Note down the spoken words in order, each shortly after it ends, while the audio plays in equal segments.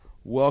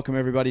Welcome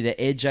everybody to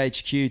Edge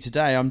HQ.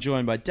 Today I'm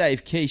joined by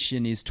Dave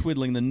Keeshan is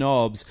twiddling the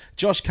knobs.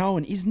 Josh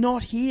Cohen is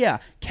not here.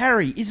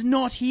 Carrie is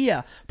not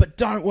here. But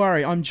don't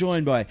worry, I'm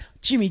joined by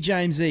Jimmy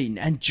James Eaton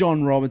and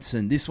John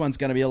Robertson. This one's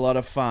going to be a lot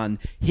of fun.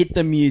 Hit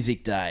the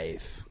music,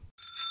 Dave.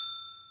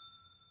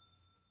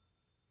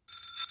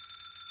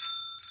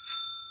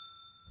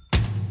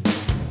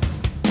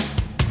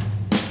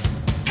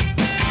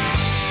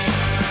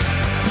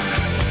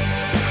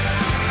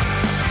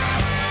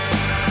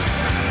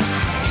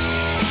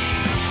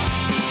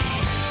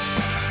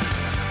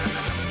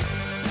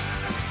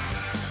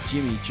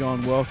 Jimmy,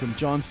 John, welcome.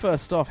 John,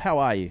 first off, how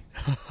are you?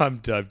 I'm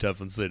doped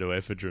up on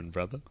pseudoephedrine,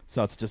 brother.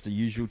 So it's just a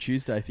usual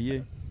Tuesday for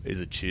you?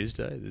 Is it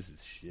Tuesday? This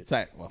is shit.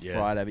 So,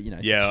 Friday,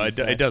 but it's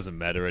it doesn't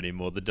matter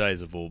anymore. The days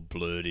have all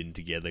blurred in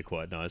together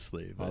quite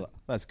nicely. But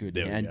that's good.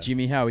 There we And go.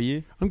 Jimmy, how are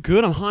you? I'm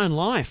good. I'm high on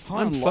life.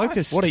 High on I'm life?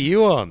 focused. What are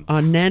you on?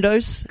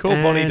 Nando's. Call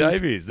Bonnie and-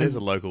 Davies. There's a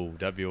local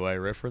WA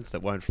reference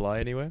that won't fly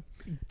anywhere.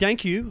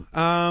 Thank you.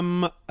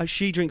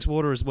 She drinks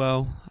water as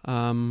well.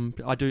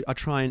 I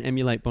try and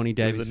emulate Bonnie It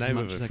was Davies the as name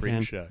much of as a I can.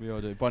 fringe show. We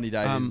all do. Bonnie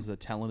Davies is a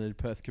talented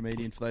Perth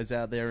comedian for those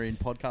out there in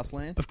podcast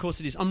land. Of course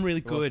it is. I'm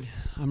really good.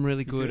 I'm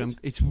really good. good?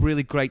 It's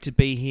really great to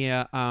be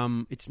here.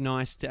 It's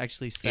nice to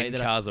actually say In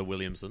that. Casa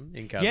Williamson.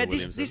 In Casa Yeah, this-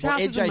 Williamson. this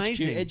house is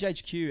amazing. Edge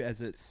HQ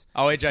as it's...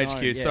 Oh, Edge known,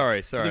 HQ. yeah.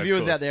 Sorry. For the of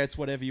viewers course. out there, it's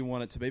whatever you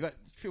want it to be, but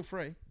feel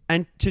free.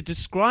 And to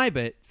describe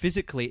it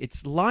physically,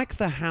 it's like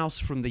the house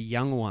from The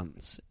Young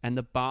Ones. And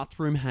the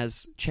bathroom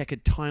has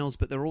checkered tiles,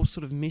 but they're all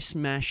sort of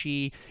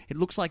mishmashy. It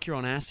looks like you're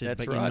on acid,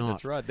 That's but right. you're not.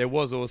 That's right. There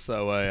was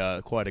also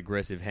a quite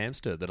aggressive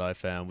hamster that I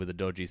found with a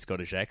dodgy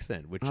Scottish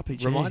accent, which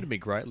RPG. reminded me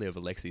greatly of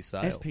Alexi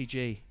Sale.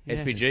 SPG.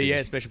 yes. SPG,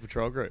 yeah, Special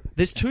Patrol Group.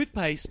 There's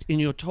toothpaste in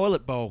your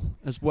toilet bowl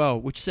as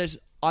well, which says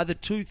either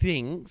two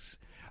things.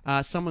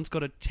 Someone's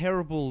got a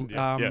terrible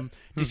Yeah.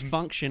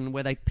 dysfunction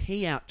where they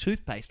pee out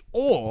toothpaste,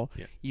 or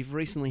Yeah. you've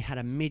recently had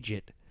a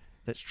midget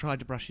that's tried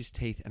to brush his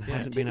teeth and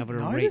hasn't Didn't been able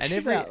to notice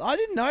reach. I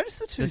didn't notice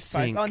the toothpaste.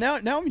 sink. Oh,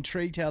 now I'm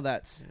intrigued how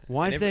that's...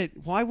 Why is and there?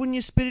 Why wouldn't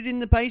you spit it in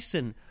the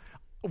basin?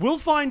 We'll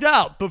find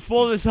out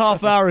before this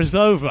half hour is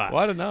over. Well,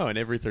 I don't know. And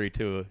every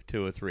two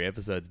or three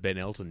episodes, Ben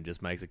Elton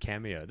just makes a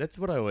cameo. That's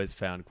what I always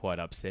found quite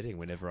upsetting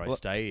whenever I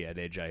stay at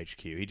Edge HQ.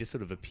 He just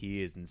sort of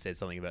appears and says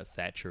something about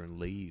Thatcher and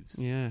leaves.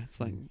 Yeah, it's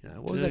like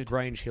What was that dude.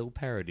 Grange Hill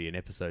parody in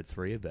episode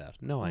 3 about?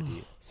 No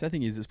idea. Sad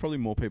thing is, there's probably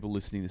more people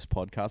listening to this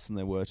podcast than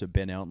there were to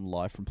Ben Elton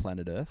live from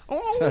Planet Earth.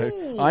 Oh!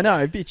 So, I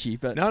know, bitchy,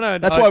 but No,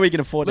 that's why we can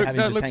afford to have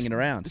him just hanging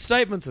around.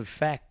 Statements of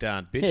fact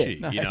aren't bitchy.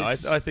 Yeah, no, you know,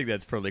 it's- I think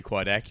that's probably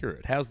quite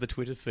accurate. How's the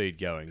Twitter feed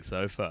going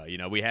so far? You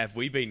know, we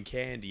been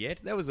canned yet?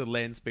 That was a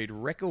land speed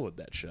record,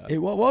 that show.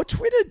 Well,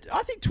 Twitter.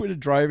 I think Twitter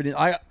drove it in.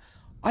 I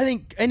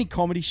think any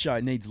comedy show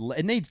needs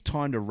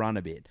time to run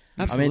a bit.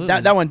 Absolutely. I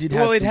mean, that one did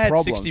have Well, it some had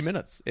problems. 60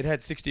 minutes. It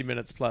had 60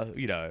 minutes plus,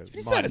 Is that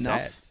minus enough?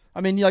 ads.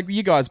 I mean, like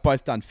you guys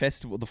both done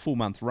festival, the full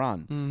month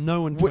run.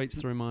 No one tweets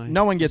through my.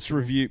 No one gets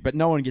reviewed, but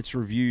no one gets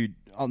reviewed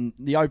on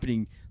the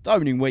opening. The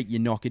opening week, you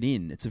knock it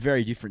in. It's a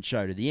very different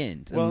show to the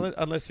end. Well, And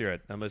unless you're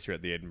at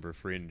the Edinburgh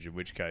Fringe, in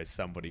which case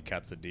somebody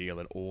cuts a deal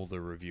and all the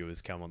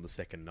reviewers come on the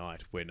second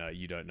night when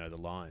you don't know the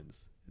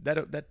lines.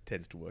 That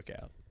tends to work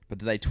out. but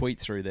do they tweet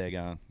through there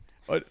going?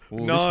 This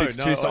No, bit's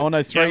too. no. Oh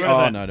no, three. Get rid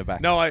Oh of no, to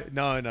back.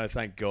 No.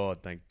 Thank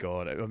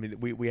God. I mean,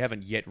 we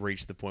haven't yet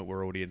reached the point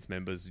where audience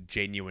members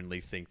genuinely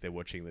think they're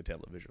watching the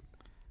television.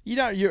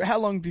 How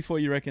long before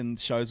you reckon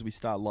shows we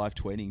start live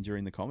tweeting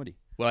during the comedy?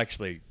 Well,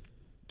 actually,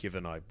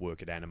 given I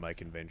work at anime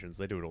conventions,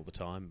 they do it all the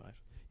time, mate.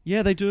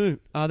 Yeah, they do.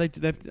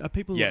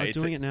 People Yeah, are it's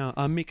doing it now.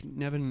 Mick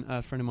Nevin,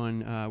 a friend of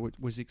mine,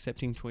 was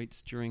accepting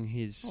tweets during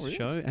his really?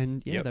 show,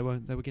 and yeah,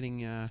 Yep. they were getting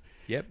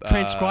Yep.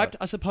 transcribed.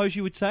 I suppose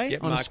you would say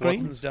Yep. on Mark a screen.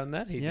 Watson's done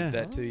that. He Yeah. did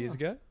that 2 years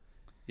ago.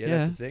 Yeah, Yeah.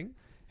 that's a thing.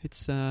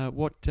 It's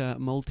what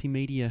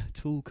multimedia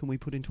tool can we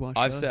put into our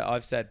show?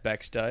 I've sat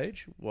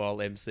backstage while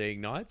emceeing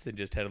nights and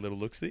just had a little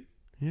look-see.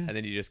 Yeah. And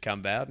then you just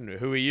come out and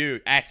who are you?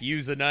 At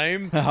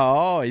username.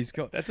 Oh, he's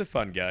got That's a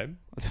fun game.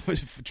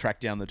 track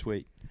down the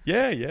tweet.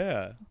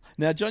 Yeah.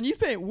 Now, John, you've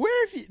been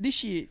where have you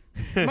this year?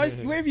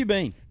 Where have you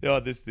been? Oh,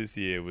 this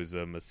year was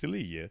a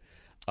silly year.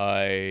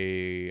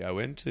 I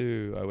went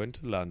to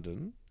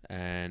London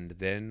and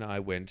then I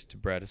went to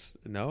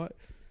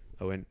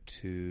I went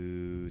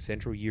to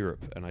Central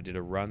Europe and I did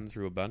a run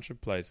through a bunch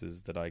of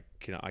places that I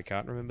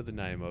can't remember the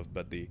name of,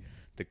 but the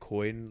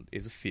coin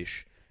is a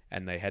fish,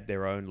 and they had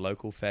their own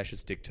local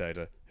fascist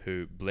dictator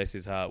who, bless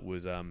his heart,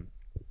 was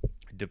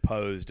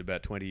deposed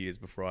about 20 years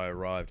before I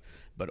arrived,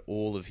 but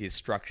all of his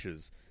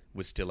structures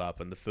were still up.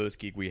 And the first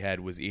gig we had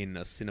was in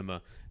a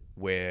cinema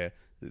where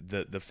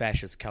the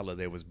fascist colour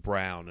there was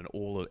brown, and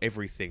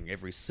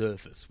every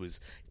surface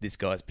was this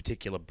guy's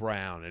particular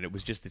brown, and it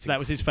was just this. That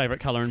was his favourite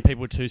colour, and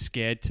people were too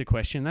scared to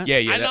question that. Yeah,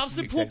 I that- love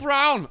simple exactly.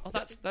 brown. Oh,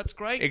 that's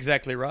great.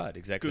 Exactly right.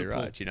 Good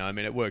right. pull. You know, I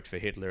mean, it worked for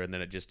Hitler, and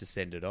then it just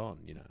descended on.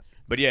 You know,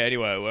 but yeah.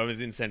 Anyway, I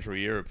was in Central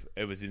Europe.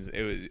 It was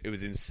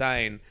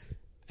insane,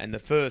 and the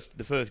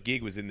first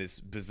gig was in this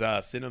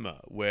bizarre cinema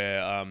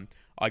where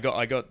I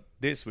got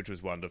this, which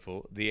was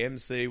wonderful. The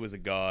MC was a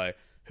guy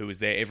who was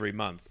there every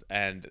month,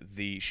 and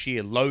the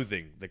sheer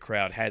loathing the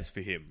crowd has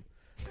for him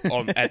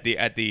at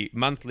the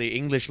monthly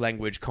English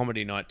language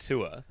comedy night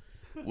tour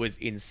was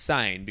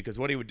insane, because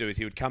what he would do is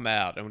he would come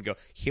out and would go,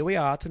 "Here we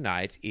are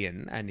tonight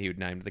in," and he would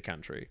name the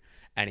country,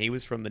 and he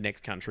was from the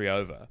next country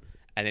over,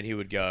 and then he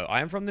would go,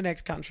 "I am from the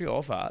next country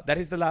over. That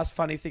is the last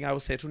funny thing I will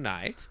say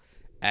tonight,"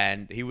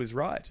 and he was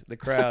right. The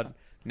crowd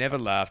never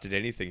laughed at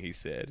anything he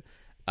said.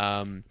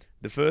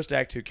 The first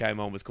act who came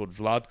on was called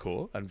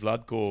Vladko, and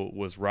Vladko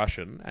was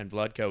Russian, and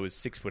Vladko was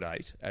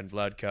 6'8", and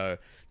Vladko,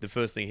 the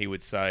first thing he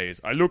would say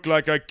is, "I look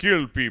like I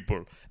kill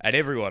people," and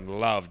everyone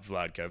loved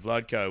Vladko.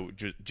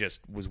 Vladko just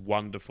was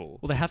wonderful.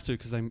 Well, they have to,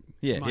 because they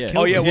Yeah, might yeah.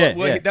 kill Oh yeah, them.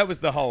 well, yeah. that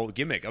was the whole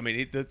gimmick. I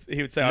mean,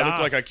 he would say, "I look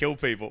like I kill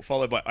people,"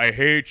 followed by, "I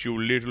hate you,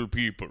 little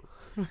people,"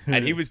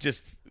 and he was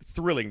just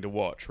thrilling to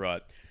watch,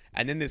 right?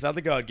 And then this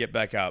other guy would get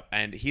back up,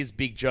 and his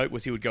big joke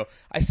was he would go,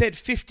 "I said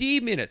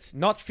 50 minutes,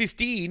 not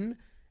 15,"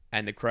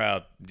 and the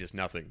crowd just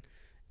nothing.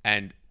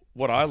 And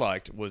what I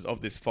liked was,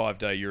 of this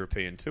 5-day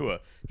European tour,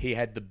 he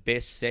had the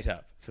best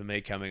setup for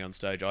me coming on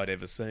stage I'd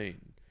ever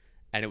seen,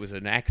 and it was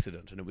an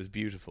accident, and it was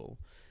beautiful.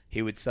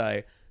 He would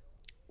say,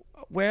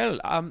 "Well,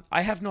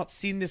 I have not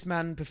seen this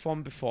man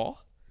perform before.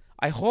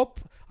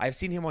 I've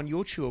seen him on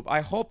YouTube.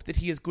 I hope that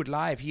he is good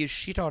live. He is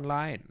shit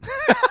online."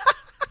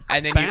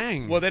 And then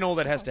Bang. then all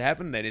that has to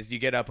happen then is you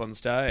get up on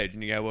stage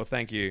and you go, "Well,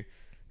 thank you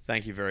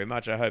very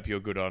much. I hope you're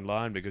good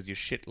online because you're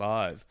shit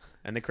live."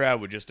 And the crowd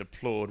would just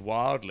applaud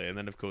wildly, and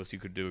then of course you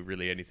could do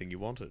really anything you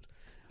wanted.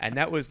 And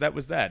that was that.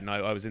 And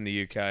I was in the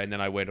UK, and then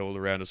I went all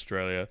around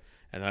Australia,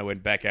 and then I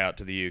went back out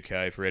to the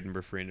UK for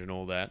Edinburgh Fringe and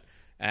all that.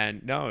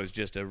 And no, it was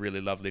just a really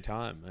lovely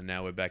time. And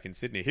now we're back in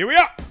Sydney. Here we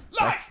are,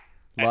 live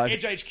Live.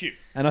 at Edge HQ.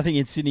 And I think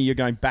in Sydney you're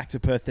going back to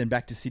Perth, then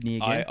back to Sydney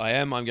again. I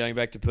am. I'm going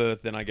back to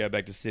Perth, then I go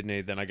back to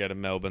Sydney, then I go to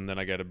Melbourne, then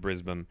I go to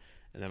Brisbane,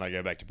 and then I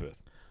go back to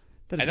Perth.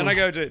 That And is then one- I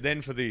go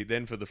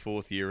to for the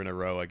fourth year in a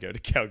row I go to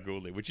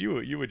Kalgoorlie, which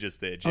you were just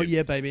there, Jim. Oh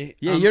yeah, baby.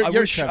 Yeah, you're I a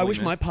wish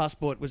travelling my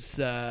passport was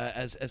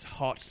as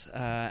hot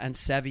and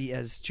savvy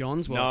as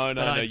John's was.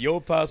 No. Your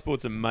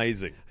passport's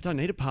amazing. I don't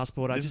need a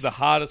passport. I This is just the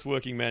hardest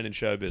working man in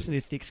show just need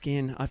business. thick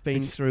skin. I've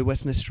been through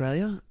Western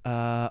Australia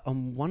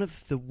on one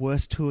of the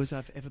worst tours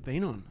I've ever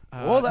been on.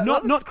 Well,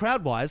 not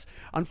crowd wise.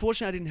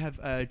 Unfortunately, I didn't have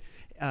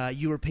a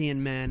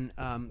European man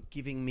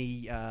giving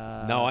me.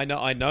 No,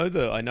 I know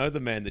the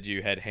man that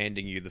you had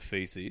handing you the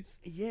feces.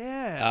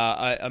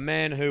 Yeah. A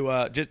man who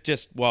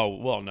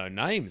no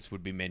names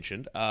would be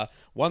mentioned.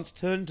 Once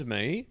turned to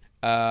me,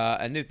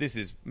 and this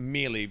is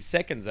merely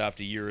seconds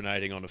after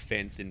urinating on a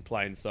fence in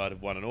plain sight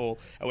of one and all.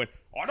 I went,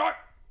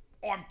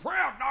 I'm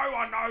proud. No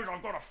one knows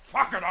I've got a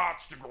fucking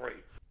arts degree.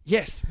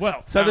 Yes.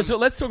 Well. So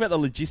let's talk about the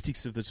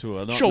logistics of the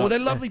tour. Sure, well, they're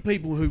lovely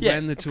people who Yeah,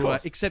 ran the of tour,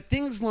 course. except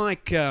things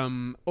like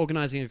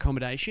organising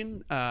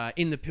accommodation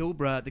in the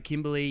Pilbara, the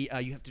Kimberley.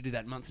 You have to do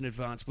that months in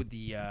advance with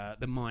the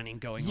mining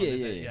going on.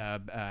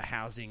 There's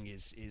housing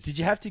is. Did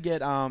you have to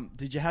get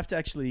Did you have to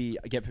actually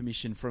get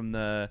permission from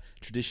the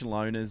traditional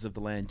owners of the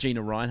land,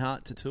 Gina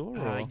Reinhardt, to tour?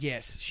 Or?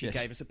 Yes, she Yes.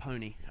 gave us a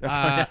pony.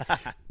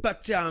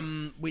 But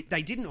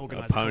they didn't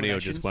organise A pony or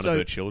accommodation, just one so- of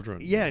her children.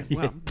 Yeah,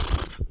 well,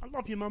 I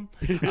love you, Mum.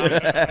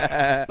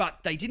 But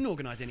they didn't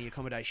organise any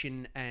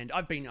accommodation, and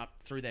I've been up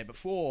through there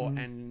before,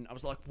 and I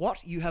was like, "What?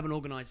 You haven't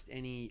organised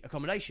any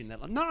accommodation?" They're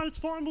like, "No, it's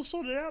fine. We'll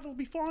sort it out. It'll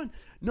be fine."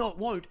 No, it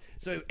won't.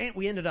 So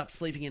we ended up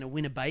sleeping in a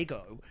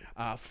Winnebago.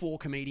 4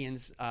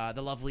 comedians,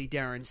 the lovely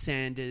Darren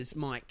Sanders,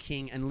 Mike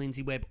King, and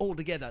Lindsay Webb, all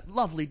together.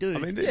 Lovely dudes. I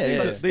mean, But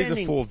these are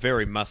spending- 4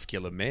 very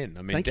muscular men.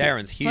 I mean, Thank you.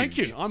 Darren's huge. Thank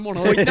you. I'm one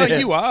of Well, those. no,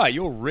 you are.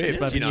 You're ripped.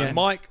 baby, You know,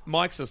 yeah.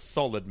 Mike's a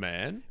solid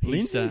man.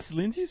 Lindsay's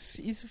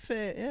is a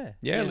fair, yeah.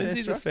 Yeah,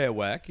 Lindsay's fair a fair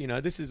whack. You know,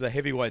 this is a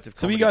heavyweights of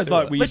So comedy you guys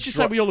tour. like Let's just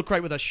say we all look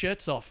great with our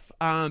shirts off.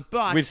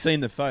 But We've seen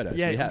the photos.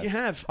 Yeah, we have. you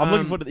have. I'm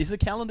looking forward to. Is the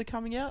calendar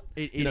coming out?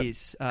 It You know,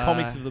 is.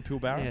 Comics of the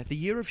Pilbara. Yeah, the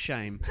year of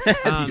shame.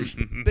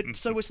 But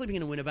so we're sleeping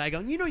in a Winnebago,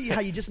 and you know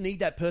how you just need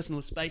that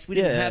personal space. We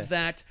didn't Yeah. have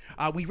that.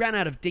 We ran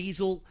out of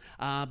diesel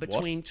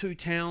between 2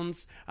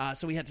 towns,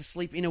 so we had to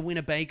sleep in a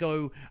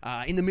Winnebago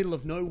in the middle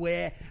of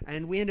nowhere,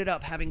 and we ended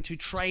up having to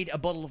trade a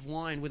bottle of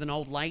wine with an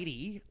old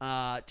lady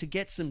to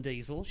get some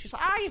diesel. She's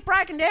like, "Oh, you've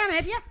broken down,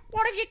 have you?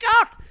 What have you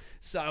got?"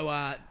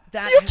 So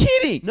that You're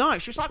kidding. No,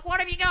 she was like, "What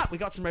have you got?" We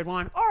got some red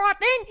wine. All right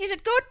then, is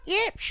it good?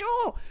 Yeah,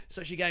 sure.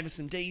 So she gave us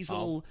some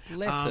diesel.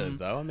 Bless her,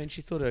 though. I mean,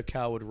 she thought her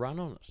car would run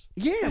on it.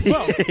 Yeah,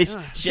 well, She She's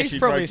actually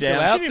probably broke still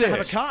down. out she didn't there.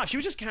 have a car. She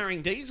was just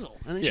carrying diesel,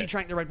 and then she Yeah.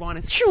 drank the red wine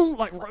and shoo,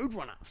 like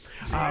Roadrunner.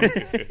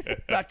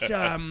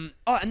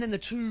 And then the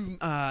 2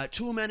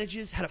 tour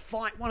managers had a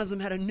fight. One of them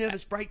had a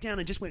nervous breakdown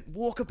and just went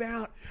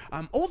walkabout.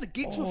 All the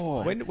gigs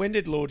were fine. When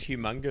did Lord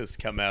Humongous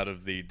come out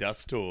of the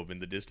dust storm in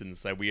the distance and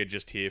say, "We are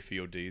just here for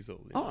your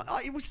diesel"?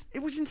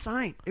 It was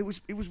insane. It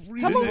was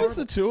really How long was horrible.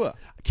 the tour?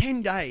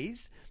 10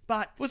 days.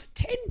 But Was it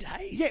 10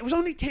 days? yeah, it was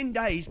only 10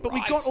 days, but we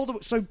Right. got all the...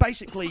 So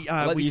basically,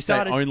 Let we you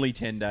started... say only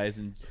 10 days,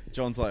 and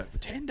John's like,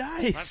 10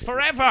 days?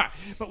 Forever!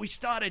 But we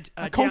started...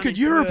 I conquered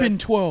Europe in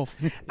 12.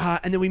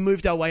 and then we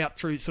moved our way up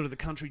through sort of the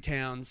country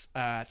towns,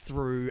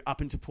 through up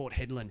into Port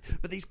Hedland.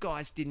 But these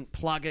guys didn't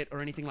plug it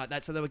or anything like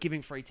that, so they were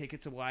giving free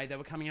tickets away. They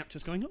were coming up to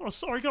us going, "Oh,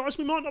 sorry guys,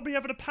 we might not be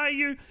able to pay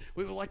you."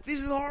 We were like, "This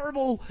is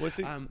horrible." Was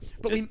it,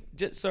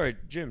 but sorry,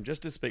 Jim,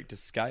 just to speak to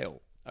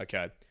scale,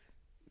 okay.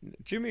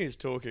 Jimmy is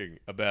talking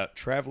about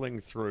travelling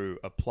through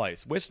a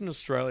place. Western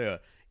Australia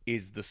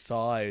is the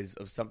size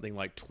of something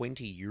like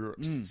 20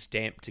 Europes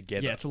stamped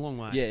together. yeah, it's a long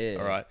way. Yeah.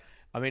 All right.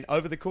 I mean,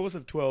 over the course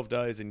of 12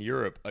 days in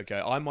Europe,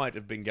 okay, I might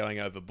have been going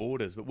over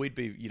borders, but we'd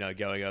be,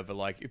 going over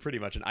like pretty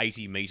much an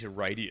 80-metre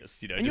radius,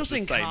 And you're just the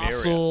seeing same area.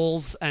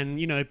 castles and,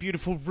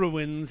 beautiful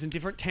ruins and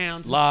different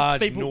towns. and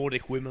Large people-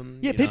 Nordic women.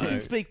 Yeah, you people know. can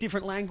speak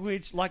different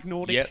language, like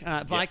Nordic,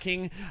 Yep,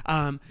 Viking.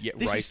 Yeah,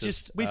 This is racist,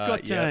 just we've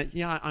got.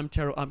 yeah. I'm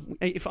terrible.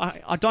 If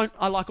I don't,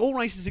 I like all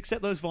races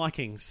except those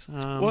Vikings.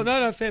 Well,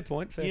 no, fair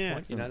point. yeah.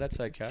 Fair point. That's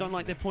okay. Don't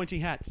like their pointy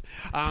hats.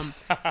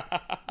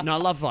 No, I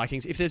love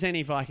Vikings. If there's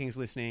any Vikings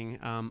listening,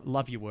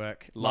 love your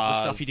work. Love the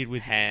stuff you did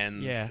with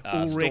Hans,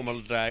 Ulrich.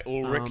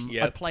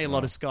 Ulrich. I play a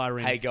lot of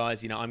Skyrim. Hey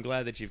guys, I'm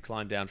glad that you've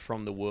climbed down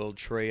from the world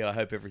tree. I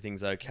hope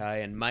everything's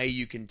okay, and may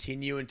you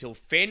continue until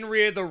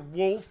Fenrir the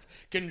wolf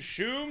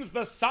consumes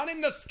the sun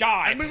in the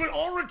sky. and we will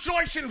all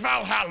rejoice in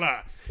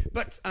Valhalla.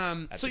 But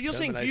At so the you're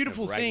seeing termination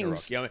beautiful of Ragnarok.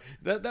 things. Yeah, I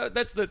mean,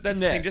 that's the Yeah.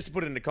 thing. Just to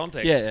put it into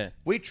context. Yeah.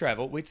 We'd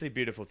travel. We'd see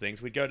beautiful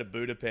things. We'd go to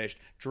Budapest,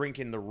 drink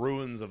in the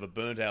ruins of a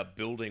burnt-out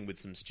building with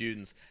some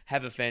students,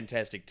 have a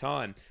fantastic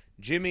time.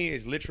 Jimmy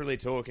is literally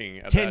talking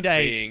about 10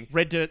 days, being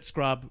red dirt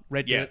scrub,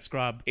 red Yeah. dirt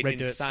scrub, It's red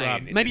dirt insane.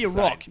 scrub. It's Maybe insane.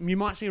 a rock. You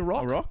might see a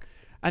rock. A rock?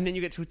 And then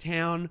you get to a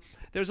town.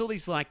 There's all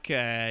these like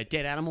dead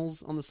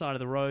animals on the side of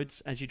the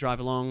roads as you drive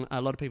along.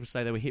 A lot of people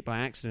say they were hit by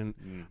accident.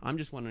 I'm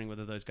just wondering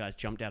whether those guys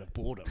jumped out of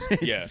boredom.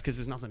 Yeah. because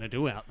there's nothing to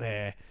do out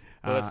there.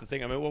 Well, that's the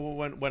thing. I mean,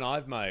 when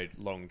I've made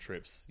long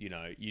trips, you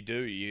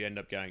end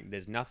up going,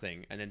 there's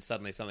nothing, and then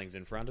suddenly something's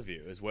in front of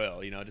you as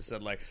well. Just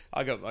sort of like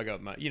I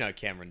got my,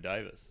 Cameron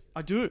Davis,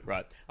 I do.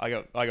 right? I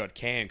got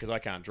Cam because I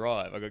can't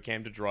drive. I got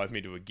Cam to drive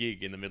me to a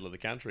gig in the middle of the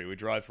country. We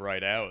drive for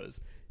 8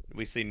 hours.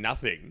 We see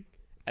nothing,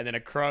 and then a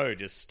crow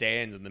just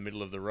stands in the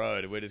middle of the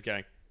road, and we're just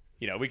going,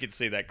 we could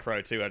see that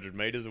crow 200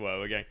 meters away.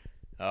 We're going,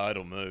 oh,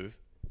 it'll move.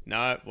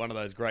 No, one of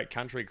those great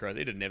country crows.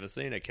 It had never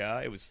seen a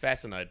car. It was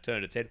fascinated.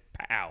 Turned its head.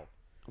 Pow.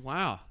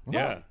 Wow.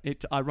 Yeah.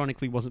 It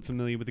ironically wasn't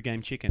familiar with the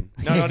game Chicken.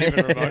 No, not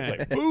even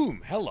remotely.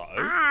 Boom. Hello.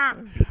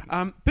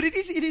 But it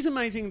is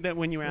amazing that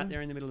when you're out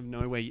there in the middle of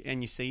nowhere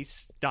and you see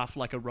stuff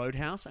like a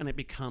roadhouse and it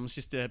becomes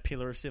just a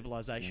pillar of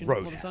civilization. All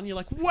of a sudden you're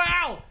like,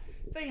 wow,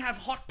 they have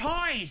hot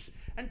pies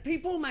and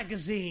People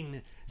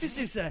magazine. This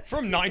is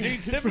From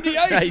 1978.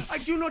 I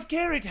do not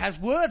care. It has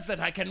words that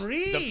I can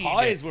read. The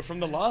pies were from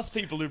the last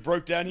people who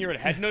broke down here and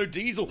had no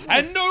diesel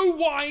and no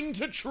wine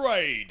to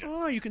trade.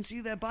 Oh, you can see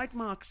their bite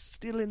marks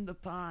still in the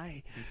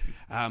pie.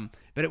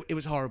 But it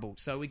was horrible.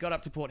 So we got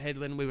up to Port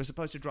Hedland. We were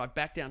supposed to drive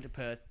back down to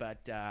Perth,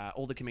 but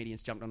all the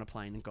comedians jumped on a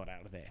plane and got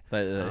out of there.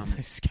 They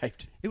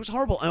escaped. It was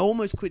horrible. I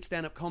almost quit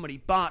stand-up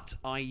comedy, but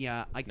I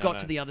got no.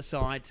 to the other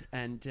side,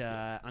 and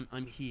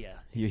I'm here.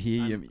 You're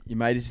here. You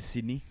made it to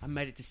Sydney. I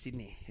made it to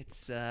Sydney.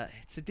 It's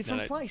a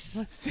different No. place.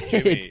 That's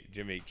it.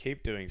 Jimmy,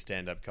 keep doing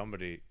stand-up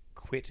comedy.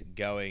 Quit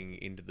going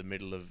into the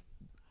middle of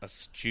a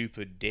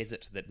stupid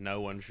desert that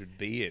no one should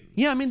be in.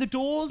 Yeah, I mean the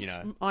Doors. You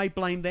know. I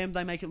blame them.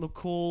 They make it look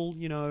cool.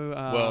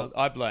 Well,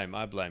 I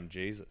blame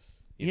Jesus.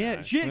 you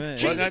know.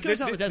 Jesus Well, no, goes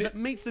out in the this- desert,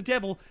 meets the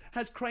devil,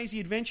 has crazy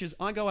adventures.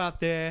 I go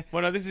out there.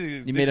 Well, no, this is. You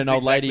this meet is an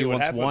old lady exactly who what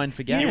wants happened. wine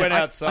for gas. You went I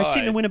outside.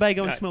 sit in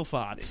Winnebago and No, smell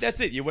farts. That's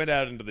it. You went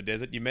out into the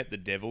desert. You met the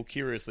devil.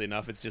 Curiously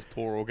enough, it's just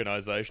poor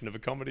organisation of a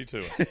comedy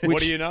tour. What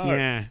do you know?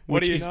 yeah, What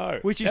which do you is- know?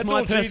 which is That's my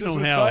all Jesus personal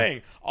was hell.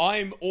 saying.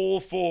 I'm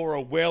all for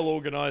a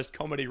well-organised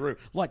comedy room,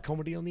 like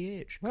Comedy on the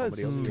Edge. Well, it's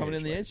Comedy on the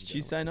ladies Edge and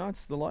Tuesday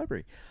nights at the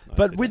library. Nicely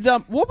But with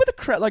what were the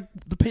crowd like?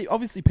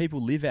 Obviously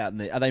people live out in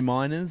there. Are they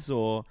miners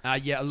or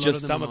Yeah, a lot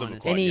Just of them some are of them are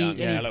miners. quite any young.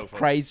 Yeah, any hello, folks.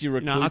 crazy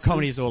recluses? No, our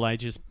comedy is all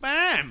ages.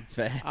 Bam!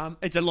 Fair.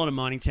 It's a lot of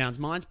mining towns.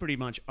 Mines pretty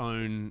much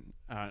own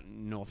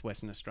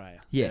northwestern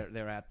Australia. Yeah.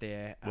 They're out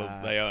there.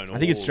 Well, they own. I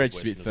think it all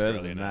stretches a bit Western further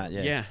Australia than now. that.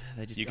 Yeah. yeah,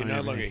 they just You can own no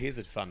everything. longer. Here's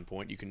a fun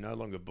point. You can no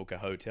longer book a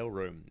hotel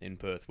room in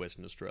Perth,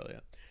 Western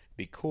Australia,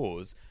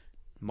 because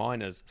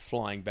miners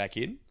flying back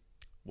in.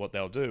 What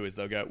they'll do is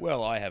they'll go,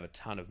 well, I have a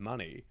ton of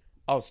money.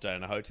 I'll stay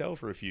in a hotel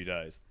for a few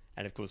days.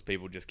 And of course,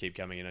 people just keep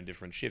coming in on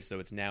different shifts, so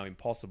it's now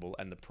impossible,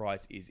 and the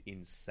price is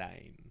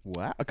insane.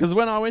 Wow. Because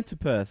when I went to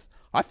Perth,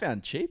 I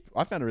found cheap.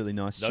 I found a really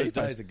nice Those cheap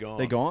days place. are gone.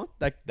 They're gone.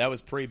 That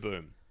was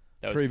pre-boom.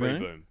 That was Pre-boom?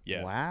 pre-boom.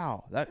 Yeah.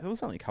 Wow. That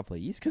was only a couple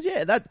of years. Because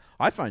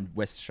I find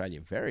West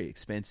Australia very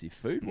expensive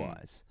food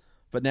wise.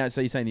 But now,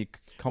 so you're saying the Well,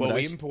 we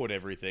accommodation? import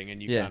everything,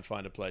 and you Yeah. can't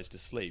find a place to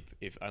sleep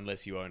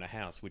unless you own a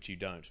house, which you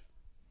don't.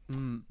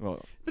 Well,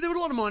 But there were a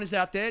lot of miners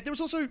out there. There was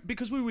also,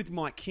 because we were with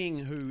Mike King,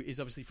 who is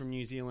obviously from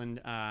New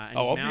Zealand and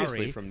Oh, is obviously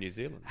Maori. from New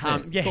Zealand.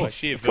 Yes. By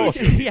sheer Of course.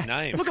 virtue of his Yeah.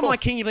 name. Look at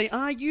Mike King, you'd be,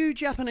 are you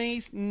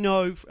Japanese?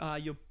 No,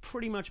 you're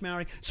pretty much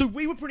Maori. So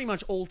we were pretty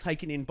much all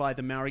taken in by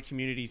the Maori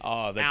communities.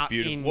 Oh, that's out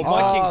beautiful. in- Well,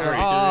 Mike King's very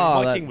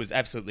Mike that- King was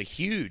absolutely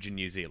huge in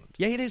New Zealand.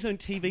 Yeah, he had his own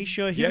TV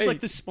show. He Yeah, was like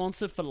he- the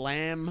sponsor for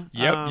Lamb.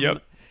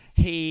 Yep.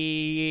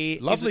 He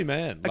Lovely is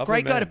man, a lovely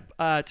great guy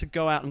man. to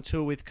go out and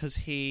tour with because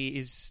he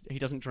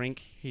doesn't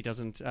drink, he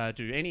doesn't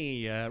do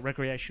any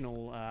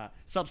recreational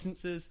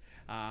substances.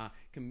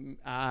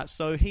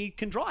 So he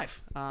can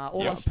drive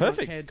all Yeah, us perfect.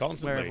 drunk heads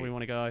Constantly. wherever we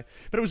want to go.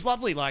 But it was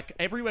lovely. Like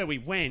everywhere we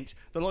went,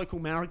 the local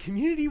Maori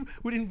community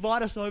would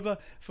invite us over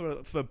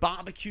for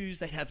barbecues.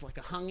 They'd have like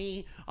a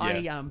hungy.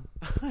 Yeah.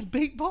 I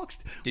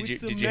beatboxed. Did with you-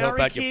 some did you help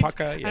Maori out your kids,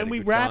 pucker? You had and a we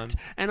good rapped.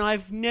 time? And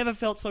I've never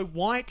felt so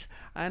white.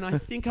 And I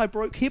think I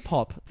broke hip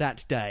hop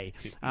that day.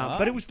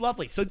 But it was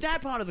lovely. So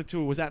that part of the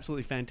tour was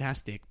absolutely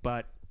fantastic.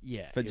 But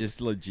yeah, but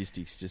just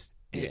logistics, just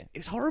yeah.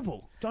 it's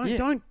horrible. Don't Yeah.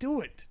 don't do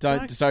it.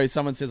 Don't. So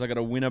someone says I got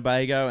a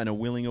Winnebago and a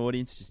willing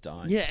audience, just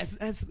don't. Yeah,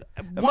 as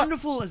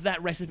wonderful as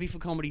that recipe for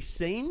comedy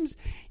seems,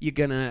 you're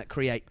gonna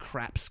create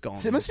crap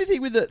scones. So it must be the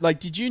thing with it. Like,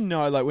 did you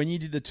know? Like, when you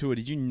did the tour,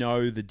 did you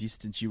know the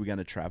distance you were going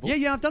to travel?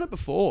 Yeah, I've done it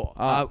before.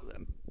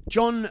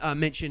 John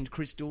mentioned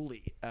Chris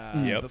Dooley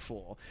Yep.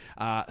 before,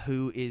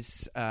 who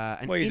is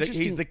an Well,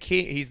 interesting. he's the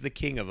king. He's the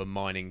king of a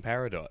mining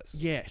paradise.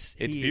 Yes,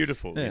 It's he is.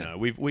 beautiful. You Yeah. know,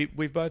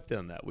 we've both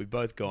done that. We've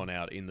both gone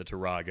out in the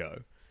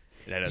Tarago.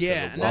 And had Yeah,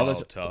 ourselves and a that's,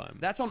 wild time.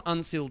 that's on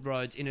unsealed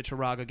roads in a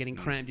Tarago, getting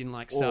crammed in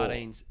like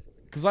sardines.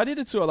 Because I did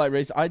a tour like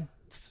recently.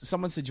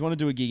 Someone said, "Do you want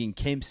to do a gig in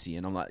Kempsey?"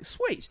 And I'm like,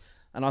 "Sweet."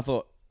 And I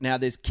thought, now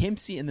there's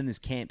Kempsey and then there's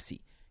Campsie.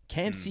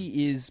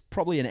 Campsey is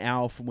probably an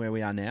hour from where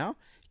we are now.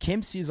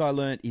 Kempsey, as I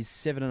learnt, is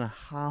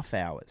 7.5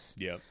 hours.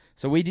 Yep.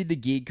 So we did the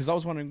gig because I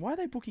was wondering, why are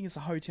they booking us a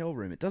hotel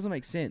room? It doesn't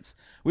make sense.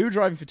 We were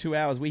driving for 2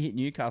 hours. We hit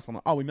Newcastle. I'm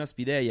like, oh, we must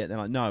be there yet. They're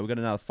like, no, we've got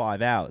another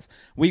 5 hours.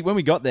 When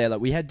we got there, like,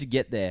 we had to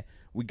get there.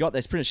 We got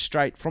there pretty much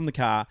straight from the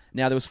car.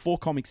 Now, there was 4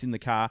 comics in the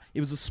car. It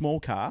was a small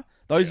car.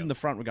 Those in the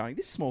front were going,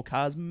 this small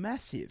car is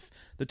massive.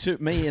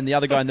 Me and the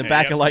other guy in the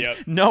back Yep, are like, yep.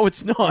 no,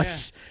 it's not. Yeah.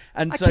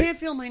 And I so can't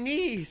feel my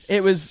knees.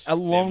 it was a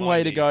long my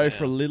way to knees go now.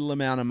 for a little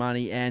amount of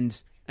money. And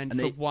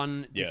for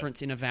one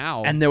difference in a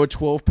vowel. there were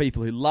 12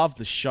 people who loved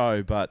the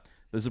show, but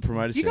there's a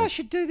promoter you guys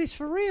should do this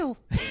for real.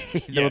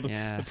 the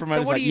Yeah.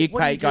 promoter's So what like, do you- you what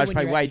do you pay, do guys when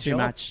pay you're at way your too job?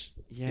 much.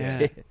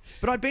 Yeah.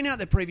 But I'd been out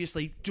there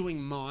previously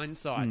doing mine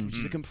sites, which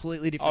is a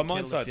completely Oh, different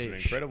mine kettle of sites are an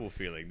fish. incredible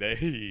feeling.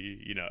 They,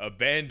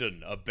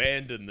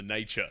 abandon the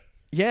nature,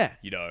 Yeah.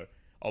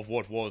 of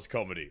what was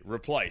comedy.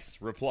 Replace.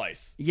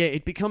 Yeah,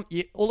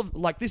 all of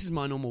like this is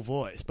my normal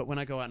voice, but when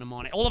I go out in the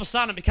morning, all of a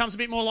sudden it becomes a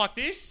bit more like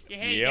this. Your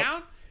hair Yep.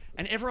 down,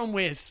 and everyone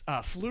wears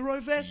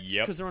fluoro vests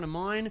Yep. because they're on a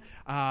mine.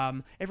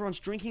 Everyone's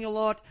drinking a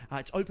lot.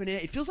 It's open air.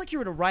 It feels like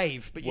you're at a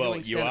rave, but you're Well,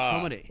 doing you stand-up are.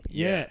 comedy.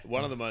 Yeah.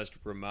 One of the most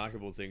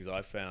remarkable things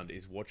I've found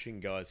is watching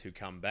guys who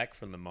come back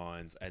from the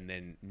mines and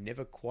then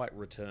never quite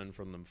return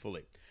from them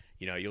fully.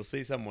 You'll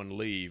see someone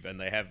leave and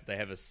they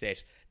have a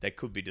set that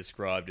could be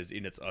described as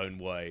in its own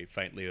way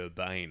faintly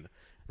urbane,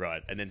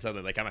 right? And then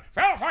suddenly they come out,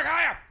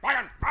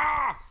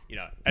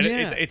 and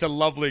Yeah. it's a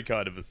lovely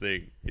kind of a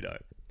thing,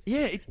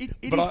 Yeah, it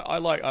But is. I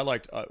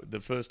liked the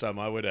first time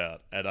I went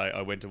out, and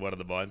I went to one of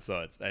the mine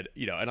sites, and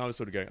and I was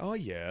sort of going, oh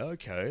yeah,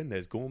 okay, and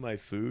there's gourmet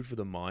food for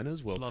the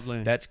miners. Well,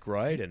 lovely. that's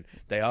great, and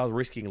they are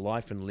risking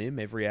life and limb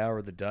every hour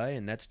of the day,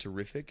 and that's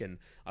terrific. And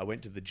I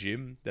went to the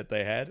gym that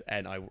they had,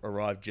 and I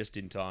arrived just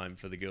in time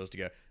for the girls to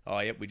go, oh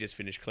yep, we just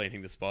finished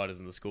cleaning the spiders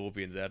and the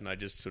scorpions out, and I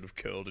just sort of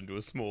curled into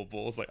a small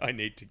ball. It's like, I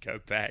need to go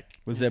back.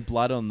 Was there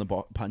blood on the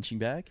punching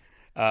bag?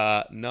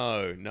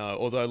 No.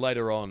 Although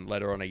later on,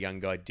 a young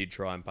guy did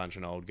try and punch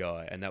an old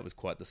guy, and that was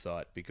quite the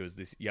sight because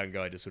this young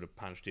guy just sort of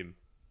punched him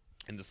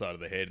in the side of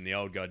the head, and the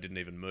old guy didn't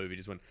even move. He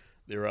just went,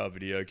 "There are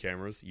video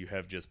cameras. You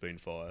have just been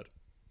fired,"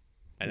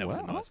 and that was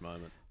a Wow. nice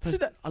moment. So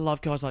that, I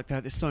love guys like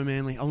that. They're so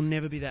manly. I'll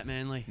never be that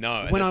manly.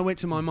 No, and When I that's- went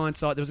to my mine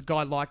site, there was a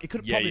guy like it could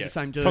have Yeah, probably yeah. the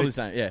same dude. Probably the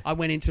same, yeah. I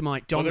went into my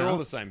donga. Well, they're all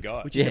the same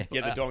guy. Which is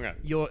yeah, the donga.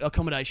 Your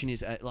accommodation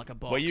is like a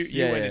box. Well, you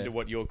Yeah, went yeah. into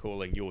what you're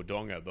calling your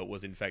donga, but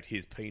was in fact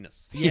his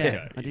penis.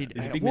 Yeah, I did.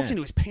 He's a I big walked man.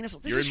 into his penis.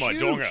 This You're is in my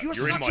huge. donga. You're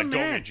You're in such my a donga,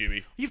 man,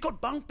 Jimmy. You've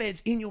got bunk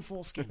beds in your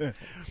foreskin,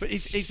 but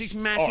it's these Oh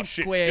massive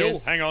shit!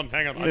 squares. Still, hang on.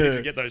 I need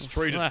to get those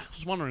treated. I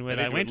was wondering where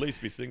They they need to went. at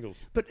least be singles.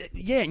 But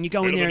yeah, and you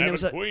go in Better there than and there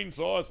was having a queen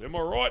size. Am I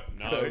right?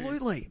 No.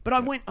 absolutely. But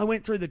I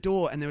went through the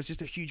door and there was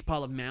just a huge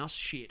pile of mouse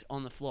shit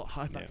on the floor. I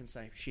hope I Yeah. can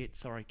say shit.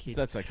 Sorry, kid.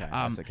 That's okay.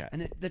 That's okay.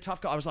 And the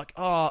tough guy, I was like,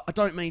 oh, I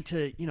don't mean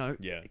to,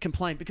 Yeah.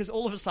 complain because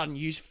all of a sudden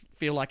you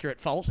feel like you're at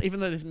fault, even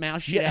though there's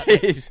mouse shit Yeah. out there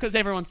because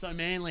everyone's so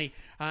manly.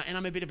 And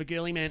I'm a bit of a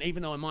girly man,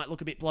 even though I might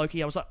look a bit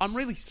blokey. I was like, I'm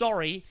really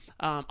sorry.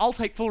 I'll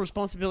take full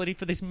responsibility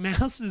for this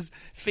mouse's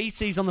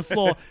feces on the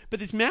floor, but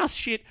this mouse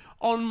shit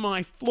on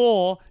my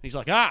floor. And he's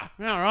like, all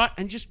right,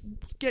 and just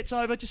gets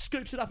over, just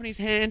scoops it up in his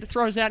hand,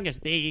 throws it out, and goes,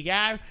 there you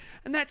go.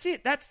 And that's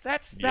it. That's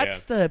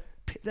the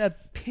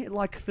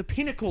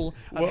pinnacle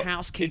of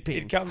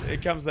housekeeping.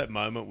 It comes that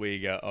moment where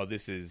you go, oh,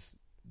 this is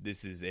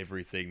this is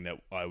everything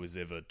that I was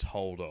ever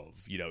told of,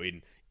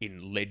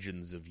 in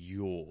legends of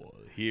yore.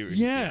 Here,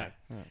 Yeah.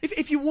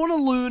 If you want to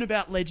learn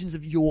about legends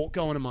of York,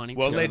 go on a mining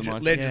Well, tour.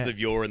 legends Yeah. of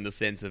yore in the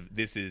sense of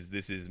this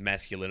is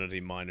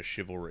masculinity minus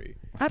chivalry.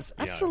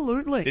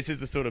 Absolutely. This is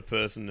the sort of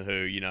person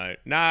who, no,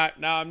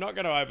 I'm not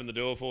going to open the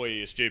door for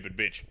you stupid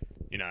bitch.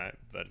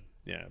 But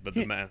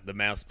the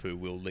mouse poo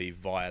will leave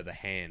via the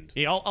hand.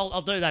 Yeah,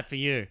 I'll do that for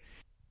you.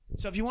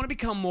 So if you want to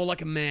become more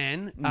like a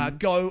man,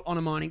 go on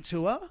a mining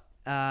tour.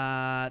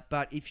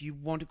 But if you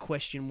want to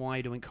question why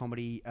you're doing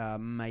comedy,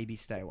 maybe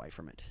stay away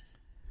from it.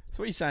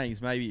 So what you're saying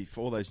is maybe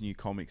for all those new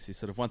comics, who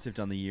sort of once they've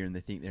done the year and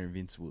they think they're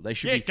invincible, they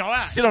should go out.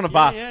 sit on a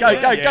bus,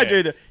 go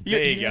do the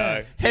There you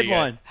go.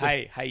 headline.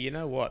 Hey, you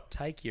know what?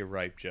 Take your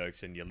rape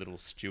jokes and your little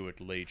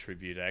Stuart Lee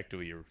tribute act,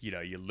 or your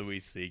Louis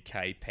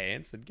C.K.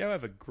 pants, and go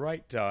have a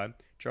great time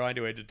trying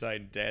to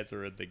entertain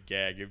Dazza and the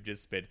gang who've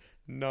just spent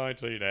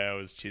 19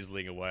 hours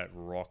chiseling away at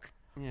rock.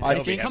 Yeah. I If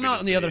you think- come out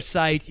on the other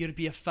side, you'd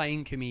be a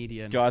fine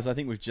comedian. Guys, I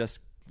think we've just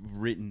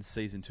written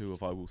season 2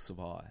 of I Will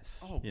Survive.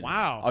 Oh,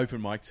 wow.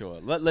 Open mic tour.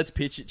 Let's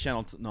pitch it.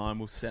 Channel 9.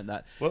 We'll send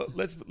that. Well,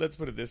 let's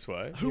put it this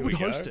way. Who Here would we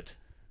go. host it?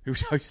 Who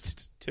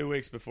hosted? 2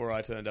 weeks before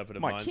I turned up at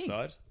a Mike mine King.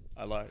 site,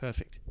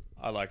 Perfect.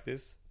 I like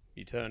this.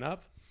 You turn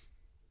up,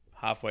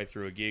 halfway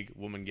through a gig,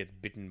 woman gets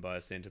bitten by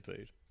a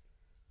centipede.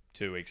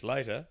 2 weeks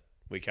later,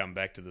 we come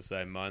back to the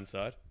same mine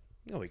site.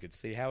 Oh, we could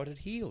see how it had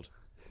healed.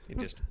 It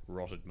just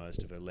rotted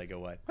most of her leg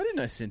away. I didn't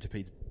know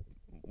centipedes.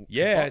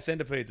 Yeah,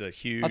 centipedes are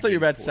huge. I thought you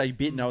were about to and say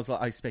bitten. I was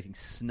expecting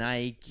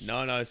snake.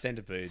 No,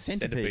 centipedes.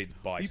 Centipede. Centipedes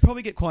bite. You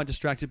probably get quite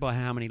distracted by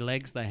how many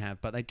legs they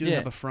have, but they do Yeah.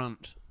 have a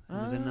front.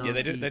 There's a Yeah,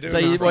 they do. They do. So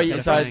a you- nasty what you-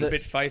 sort so of is thing. that-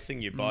 bit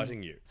facing you,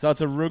 biting you. So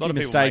it's a A lot rookie of people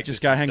mistake. make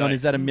Just this go, hang on, mistake.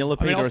 is that a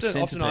millipede or a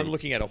centipede? Often I'm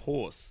looking at a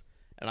horse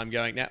and I'm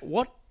going, now,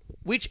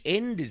 which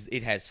end is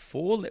it has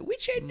 4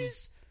 which end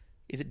is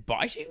it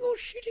biting or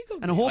shitting? Or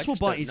And a horse I will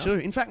just bite don't you know.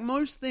 too. In fact,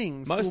 most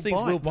things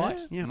will bite.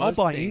 Yeah, I'll Most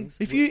bite you. things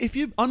If will-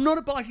 you, I'm not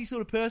a bitey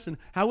sort of person.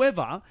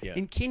 However, Yeah.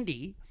 in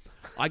kindy,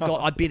 I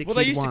bit a Well,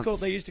 kid they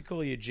once. used to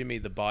call you Jimmy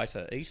the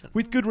Biter Eaton.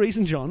 With good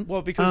reason, John.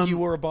 Well, because you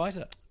were a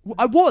biter.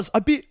 I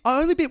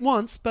only bit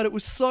once, but it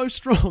was so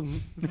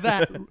strong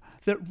that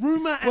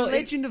rumor and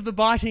legend of the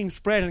biting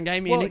spread and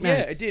gave me a Well, nickname.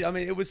 yeah, it did. I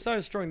mean, it was so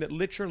strong that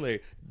literally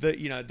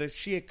the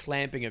sheer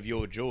clamping of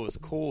your jaws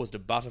caused a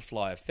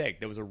butterfly effect.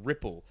 There was a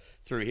ripple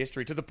through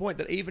history to the point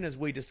that even as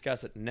we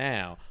discuss it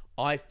now,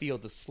 I feel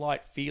the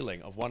slight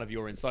feeling of one of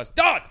your incisors.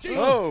 Oh, Jesus!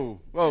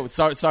 Whoa!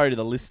 Sorry to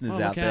the listeners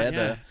Oh, out look out,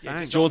 there. yeah. The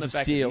Just jaws on of the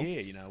back steel. the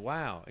ear,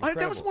 wow. That was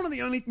Incredible. one of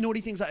the only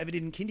naughty things I ever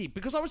did in kindy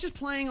because I was just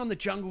playing on the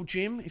jungle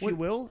gym, if you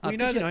will. Well,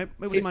 Because, it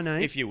was my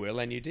name. If you will,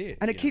 and you did.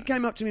 And a you kid know.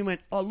 came up to me and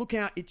went, "Oh, look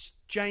out! It's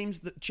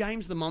James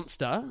the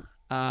Monster."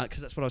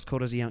 Because that's what I was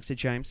called as a youngster,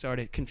 James. Sorry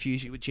to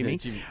confuse you with Jimmy. Yeah,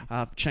 Jimmy.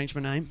 Changed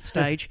my name,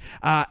 stage.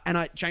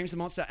 James the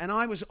Monster. And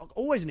I was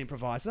always an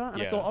improviser.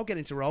 And I Yeah. thought, I'll get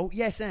into role.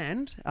 Yes,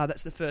 and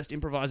that's the first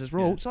improviser's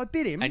rule. So I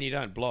bit him. And you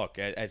don't block,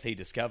 as he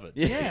discovered.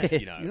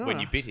 Yeah. When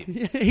you bit him.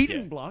 He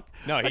didn't block.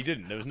 No, he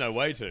didn't. There was no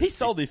way to. He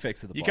sold the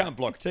effects of the You bite. can't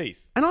block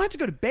teeth. And I had to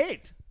go to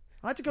bed.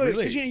 I had to go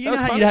Really? because you That know was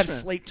how you'd have punishment.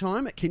 sleep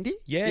time at kindy.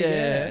 Yeah.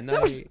 Yeah. And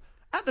That was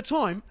at the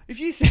time. If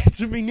you said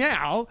to me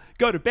now,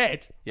 go to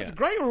bed. That's a Yeah.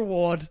 great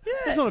reward.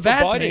 It's not a For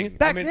bad biting. thing.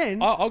 Back I mean,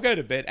 then, I'll go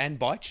to bed and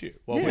bite you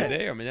while Yeah. we're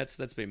there. I mean,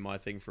 that's been my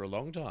thing for a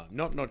long time.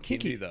 Not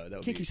kinky though. That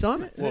would Kinky be,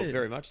 Simon. Well,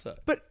 very much so.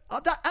 But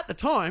at the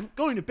time,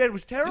 going to bed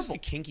was Just terrible. a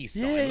kinky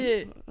Simon.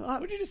 Yeah.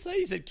 What did you just say?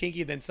 You said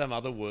kinky, then some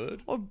other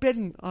word. Oh, bed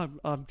and I'm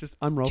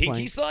role Kinky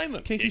playing.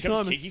 Simon. Kinky Here comes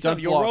Simon. Kinky Don't Simon.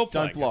 You're block, role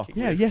don't playing. block. Okay.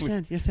 Yeah, yes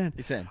and. Yes, and.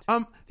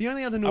 The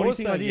only other I naughty was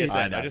thing I saying did yes is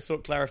and. I just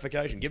sought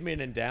clarification. Give me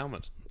an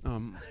endowment.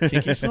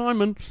 Kinky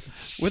Simon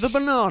with a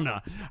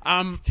banana.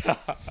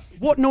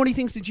 What naughty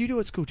things did you do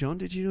at school, John?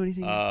 Did you do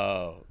anything?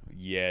 Oh,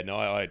 yeah. No,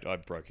 I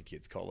broke a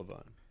kid's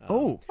collarbone.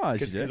 Oh, Oh,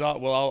 did you do Because it?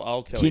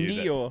 I'll tell you. Kindy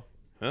that- or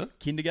Huh?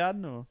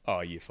 kindergarten or Oh,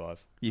 year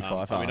 5. Year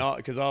 5, I mean,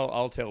 because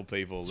I'll tell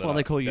people. that's why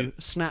they call you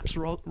Snaps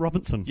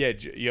Robinson. Yeah,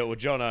 well,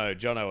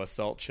 Jono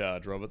Assault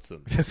Charge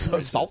Robertson.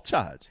 assault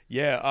charge.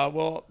 Yeah,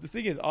 well, the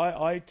thing is,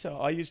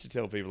 I used to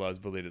tell people I was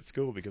bullied at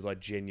school because I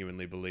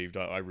genuinely believed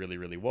I really,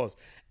 really was.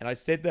 And I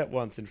said that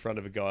once in front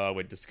of a guy I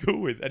went to school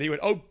with, and he went,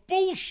 "Oh,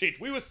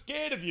 bullshit, we were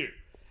scared of you."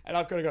 And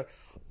I've got to go,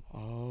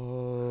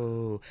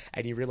 "Oh."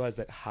 And you realise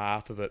that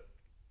half of it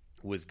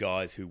was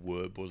guys who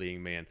were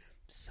bullying me, and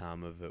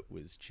some of it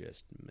was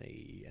just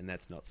me, and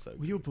that's not so Were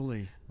good. you a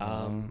bully?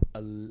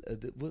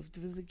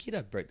 The kid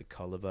I broke the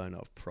collarbone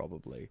off,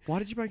 probably. Why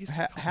did you break his?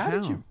 How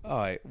did you?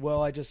 I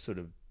just sort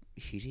of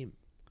hit him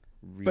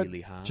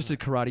really hard. Just a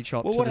karate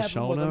chop Well, to what the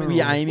happened was, shoulder? I mean, Were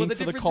you or- aiming Well, the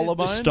for the difference is-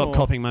 collarbone? Stop or-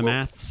 copying my well,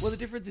 maths. Well, the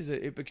difference is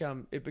that it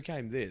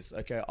became this.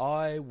 Okay,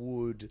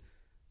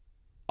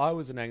 I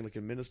was an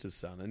Anglican minister's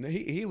son, and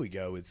here we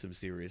go with some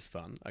serious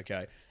fun.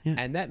 Okay, Yeah.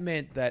 and that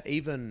meant that I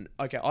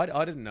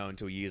didn't know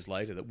until years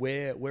later that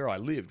where I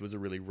lived was a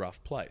really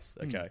rough place.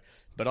 Okay,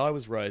 but I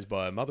was raised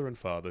by a mother and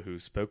father who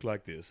spoke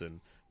like this and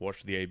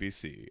watched the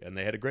ABC, and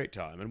they had a great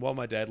time. And while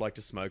my dad liked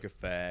to smoke a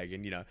fag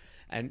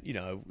and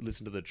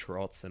listen to the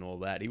trots and all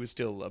that, he was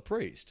still a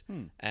priest.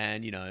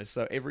 And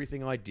so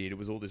everything I did, it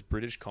was all this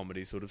British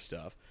comedy sort of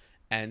stuff.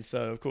 And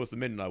so, of course, the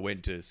minute I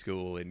went to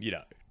school in,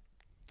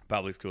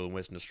 public school in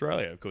Western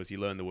Australia, of course, you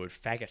learn the word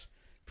faggot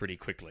pretty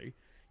quickly,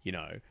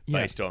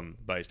 based on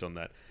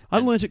that. I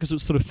learned it because it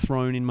was sort of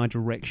thrown in my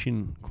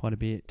direction quite a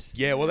bit.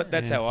 Yeah, well,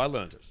 that's how I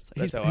learned it.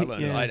 That's how I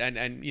learned yeah. it.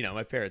 And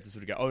my parents would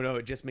sort of go, "Oh no,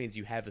 it just means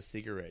you have a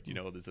cigarette,"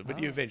 but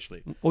you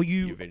eventually, Or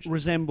you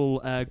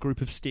resemble a group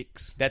of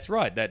sticks. That's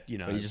right. That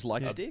Or you just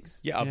like sticks?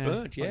 Yeah, I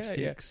burnt. like Yeah,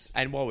 sticks.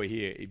 And while we're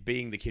here,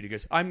 being the kid who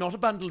goes, "I'm not a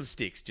bundle of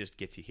sticks," just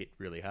gets you hit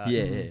really hard.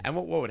 Yeah. And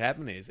what would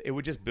happen is it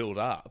would just build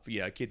up.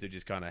 Kids would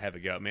just kind of have a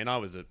go. I mean, I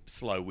was a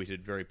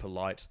slow-witted, very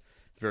polite,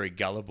 very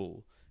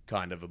gullible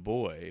kind of a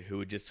boy who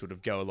would just sort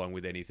of go along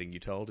with anything you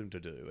told him to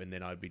do, and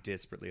then I'd be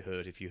desperately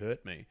hurt if you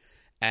hurt me.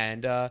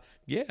 And I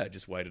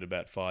just waited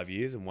about 5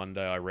 years, and one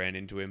day I ran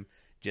into him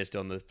just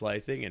on the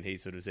plaything, and he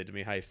sort of said to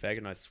me, "Hey, fag,"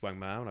 and I swung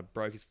my arm and I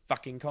broke his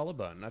fucking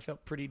collarbone, and I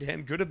felt pretty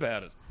damn good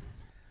about it.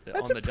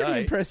 That's on a the pretty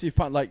day. impressive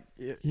punch. Like,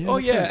 Oh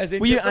yeah, as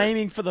in, were you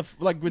aiming for the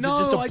was No, it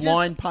just a I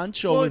blind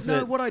punch or was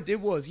it? what I did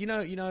was,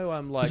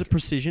 like, Was it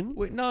precision?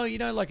 No,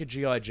 like a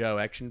G.I. Joe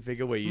action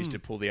figure where you used to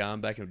pull the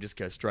arm back and it would just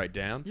go straight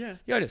down. Yeah.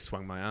 I just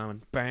swung my arm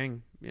and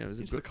bang. It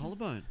was It's the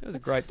collarbone. It was a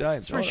great day.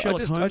 It's very So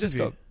Sherlock Holmes of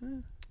you.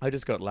 I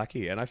just got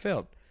lucky, and I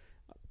felt,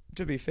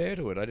 to be fair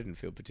to it, I didn't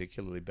feel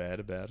particularly bad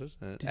about it.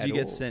 Did you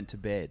get sent to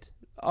bed?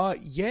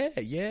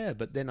 Yeah,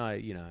 but then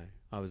I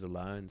was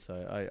alone,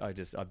 so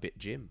I bit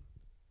Jim.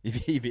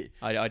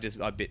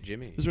 I bit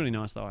Jimmy. It was really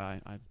nice, though.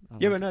 I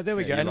Yeah, but no, there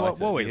we go. you And liked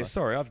while it, we're you here, liked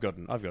sorry,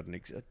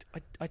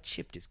 I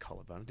chipped his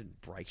collarbone. I didn't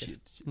break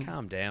it.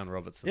 Calm down,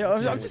 Robertson. Yeah,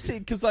 I'm just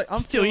thinking because I'm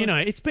Still,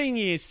 feeling- it's been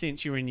years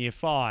since you were in year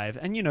 5,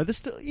 and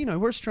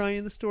we're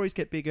Australian. The stories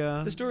get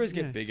bigger. The stories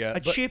get bigger,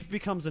 A but- chip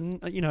becomes a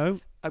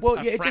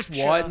it just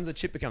fracture. widens. A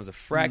chip becomes a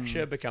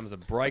fracture, becomes a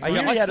break. I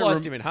hear I he had a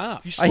sliced rem- him in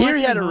half. You I hear he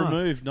sliced had it him in half.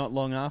 removed not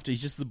long after.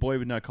 He's just the boy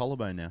with no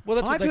collarbone now. Well,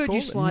 that's what I've they heard call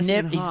you it. slice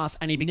him in He's half,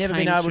 and he became never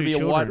been able to two be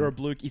a white children. or a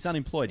blue. He's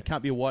unemployed.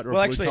 Can't be a white or a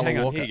Well, blue actually, collar hang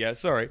on. walker. Here you go.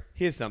 Sorry.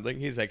 Here's something.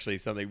 Here's actually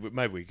something.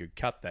 Maybe we could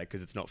cut that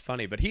because it's not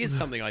funny. But here's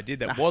something I did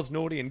that was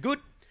naughty and good.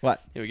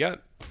 What? Here we go.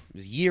 It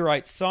was year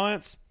 8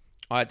 science.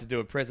 I had to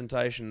do a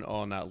presentation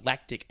on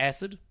lactic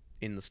acid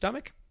in the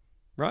stomach.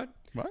 Right?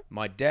 Right.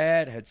 My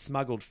dad had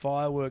smuggled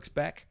fireworks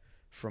back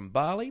from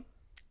Bali,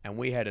 and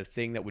we had a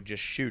thing that would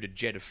just shoot a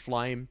jet of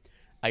flame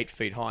 8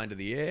 feet high into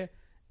the air.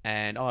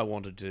 And I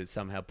wanted to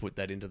somehow put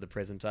that into the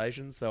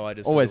presentation, so I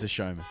just Always a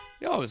showman.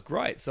 Yeah, it was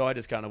great. So I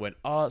just kind of went,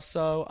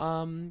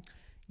 so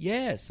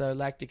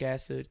lactic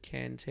acid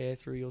can tear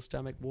through your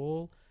stomach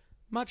wall,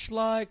 much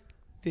like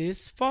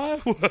this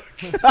firework.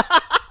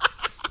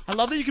 I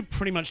love that you could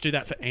pretty much do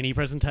that for any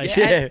presentation.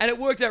 Yeah, and it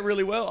worked out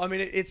really well. I mean,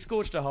 it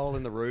scorched a hole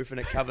in the roof, and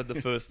it covered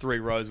the first 3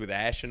 rows with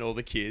ash and all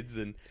the kids.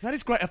 And That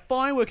is great. A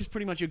firework is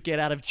pretty much your get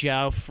out of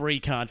jail free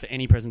card for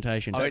any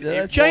presentation. I mean,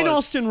 that's- Jane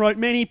Austen wrote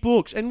many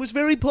books and was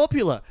very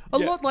popular. A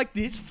Yeah. lot like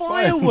this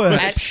firework.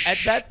 at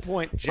that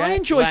point, Jack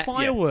enjoy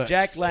fireworks.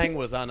 Jack Lang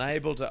was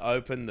unable to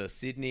open the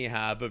Sydney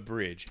Harbour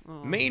Bridge.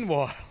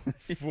 Meanwhile,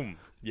 boom,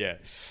 yeah,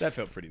 that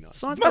felt pretty nice.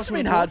 Science It must have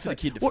been doesn't hard work for the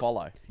that- kid to What-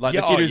 follow. Like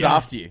Yeah, the kid who's yeah.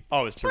 after you.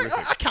 Oh, it was terrific.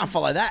 I can't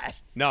follow that.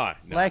 No.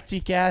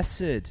 Lactic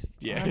acid.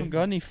 Yeah. I haven't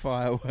got any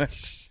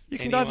fireworks. You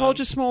can Anyone? divulge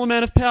a small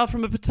amount of power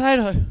from a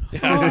potato.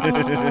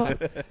 Oh.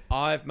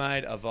 I've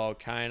made a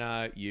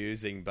volcano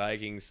using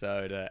baking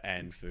soda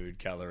and food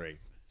colouring.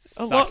 A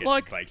Suck lot it,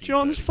 like baking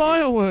John's soda.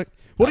 firework.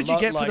 What A did you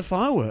lot get for like- the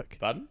firework?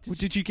 Pardon?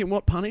 Did you get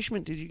what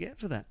punishment did you get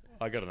for that?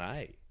 I got an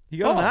A. You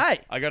got an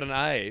A. I got an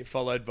A,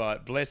 followed by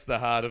bless the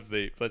heart of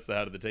the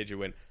teacher. Who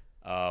went,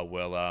 I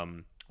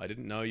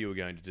didn't know you were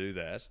going to do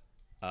that.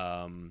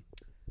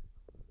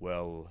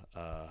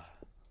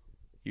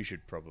 You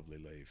should probably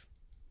leave.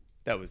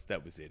 That was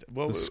it.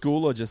 Well, The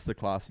school or just the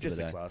class for just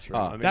the the day? classroom.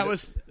 Oh. I mean, That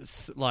was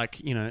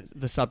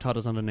the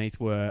subtitles underneath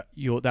were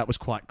that was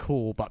quite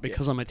cool, but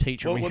because I'm a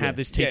teacher and we have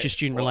this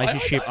teacher-student Well,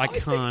 relationship, I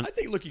think- can't. I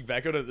think looking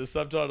back on it, the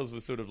subtitles were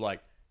sort of like,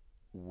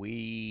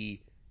 you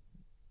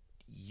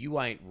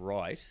ain't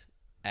right,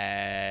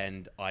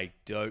 and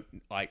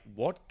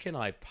what can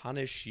I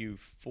punish you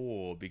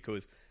for?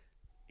 Because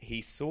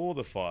he saw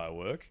the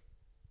firework,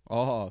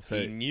 Oh, so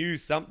he knew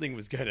something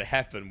was going to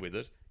happen with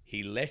it,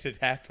 he let it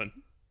happen.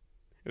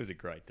 It was a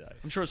great day.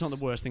 I'm sure it's not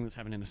the worst thing that's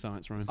happened in a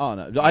science room. Oh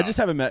no! I just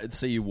haven't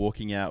see you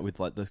walking out with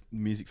like the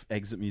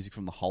exit music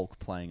from the Hulk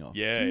playing off.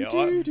 Yeah,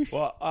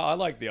 I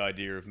like the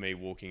idea of me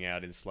walking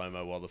out in slow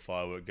mo while the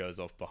firework goes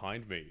off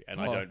behind me,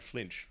 and I Oh. don't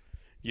flinch.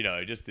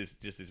 Just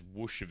this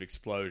whoosh of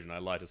explosion. I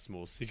light a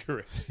small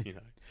cigarette,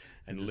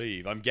 and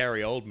leave. I'm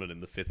Gary Oldman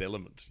in The Fifth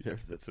Element,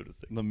 that sort of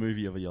thing. The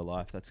movie of your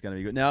life. That's going to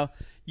be good. Now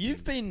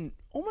you've been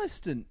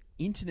almost an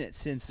internet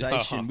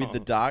sensation with the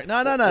dark. No.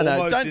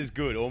 Almost Don't. is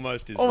good.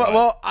 Almost is. Oh, right.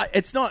 well,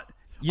 it's not.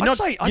 You're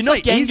not. I'd You're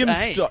not say is Gangnam A.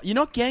 style. You're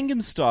not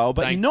Gangnam style,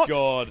 but Thank you're not.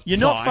 God. You're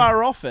not Sigh.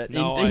 far off it.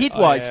 No, Hit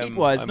wise, I'm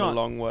not. a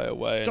long way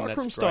away. and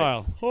Darkroom that's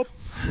style. Hop.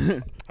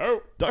 Great.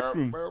 Oh.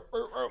 Darkroom.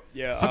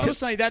 Yeah, I will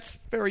say that's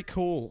very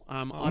cool.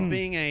 I'm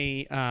being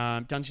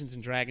a Dungeons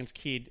and Dragons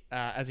kid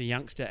as a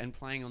youngster and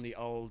playing on the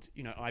old,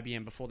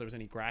 IBM before there was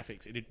any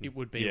graphics. It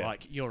would be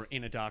like you're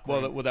in a dark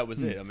room. well, that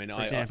was it. I mean,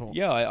 for example.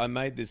 I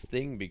made this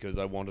thing because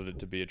I wanted it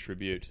to be a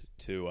tribute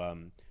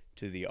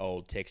to the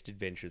old text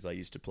adventures I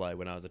used to play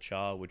when I was a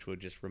child, which were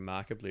just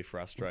remarkably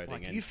frustrating.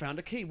 Like, and you found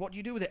a key. What do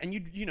you do with it? And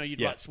you'd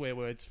Yeah. write swear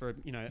words for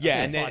and 5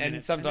 then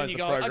minutes. sometimes and the then you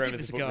go, programmers I'd would give put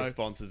this a go.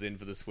 responses in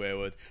for the swear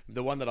words.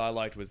 The one that I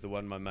liked was the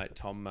one my mate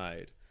Tom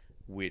made,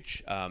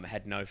 which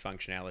had no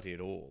functionality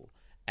at all,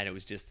 and it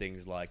was just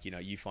things like,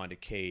 you find a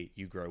key,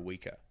 you grow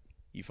weaker.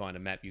 You find a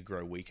map, you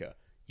grow weaker.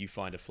 You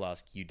find a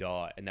flask, you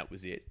die, and that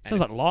was it.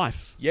 Sounds like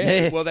life.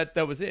 Yeah, well,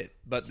 that was it.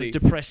 But The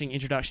depressing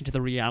introduction to the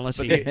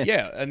reality.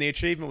 and the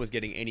achievement was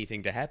getting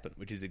anything to happen,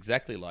 which is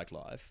exactly like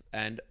life.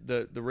 And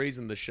the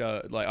reason the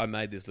show, like I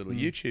made this little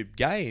YouTube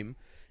game,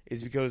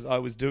 is because I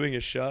was doing a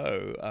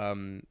show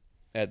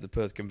at the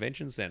Perth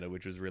Convention Centre,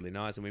 which was really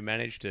nice, and we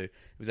managed to. It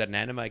was at an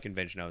anime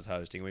convention I was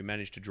hosting. And we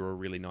managed to draw a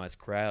really nice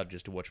crowd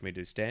just to watch me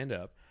do stand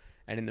up.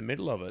 And in the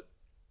middle of it,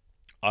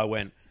 I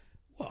went,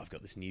 well, I've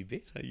got this new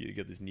bit. You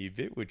got this new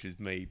bit, which is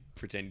me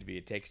pretending to be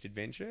a text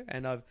adventure,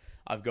 and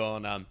I've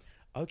gone,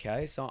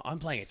 okay, so I'm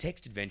playing a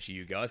text adventure,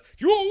 you guys.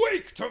 You're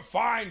weak to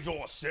find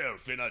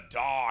yourself in a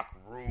dark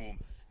room.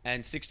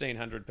 And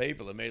 1,600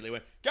 people immediately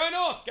went, go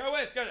north, go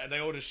west, go. And they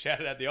all just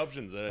shouted out the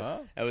options.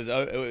 It was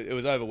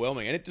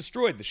overwhelming, and it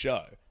destroyed the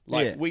show.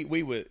 Like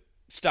we were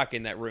stuck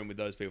in that room with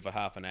those people for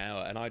half an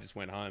hour, and I just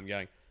went home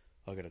going,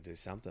 I've got to do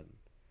something.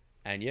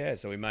 And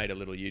so we made a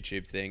little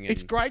YouTube thing. And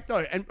It's great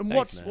though, and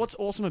Thanks, man. what's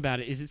awesome about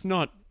it is it's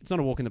not a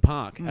walk in the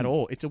park at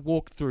all. It's a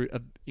walk through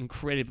an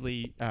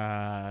incredibly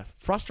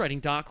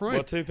frustrating dark room.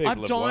 Well, 2 people I've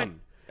have died.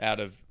 won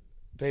out of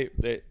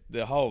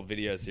the whole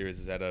video series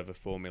has had over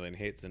 4 million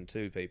hits, and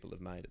 2 people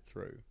have made it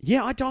through.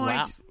 Yeah, I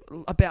died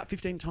about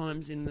 15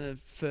 times in the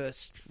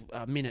first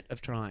minute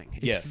of trying.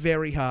 It's Yeah.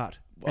 very hard.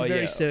 And Oh,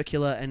 very yeah.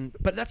 circular,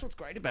 but that's what's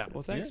great about it.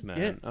 Well, thanks,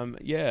 Yeah. man.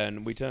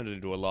 And we turned it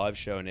into a live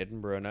show in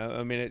Edinburgh. And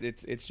I mean,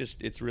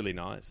 it's really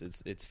nice.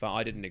 It's fun.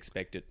 I didn't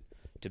expect it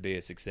to be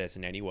a success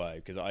in any way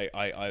because I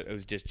it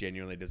was just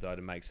genuinely decided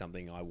to make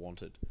something I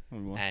wanted,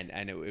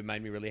 and it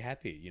made me really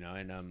happy,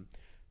 and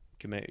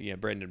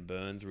Brendan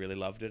Burns really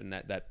loved it, and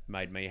that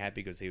made me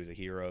happy because he was a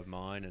hero of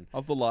mine. And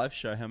Of the live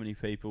show, how many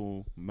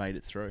people made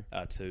it through?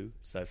 2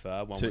 so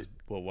far. Two.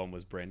 One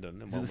was Brendan.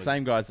 And Is it one the was,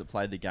 same guys that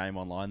played the game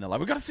online? They're like,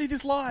 we've got to see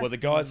this live. Well, the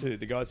guys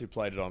who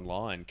played it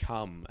online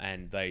come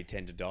and they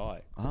tend to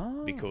die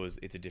because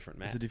it's a different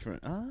map. It's a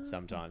different...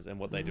 sometimes, and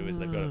what they do is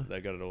they've got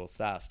it all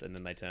sussed, and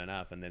then they turn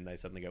up, and then they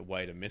suddenly go,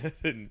 wait a minute,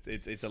 and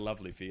it's a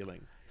lovely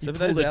feeling. So So you for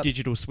pull those a out...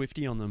 digital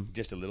Swifty on them.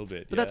 Just a little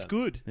bit, But that's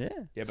good. Yeah.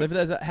 Yeah, So but-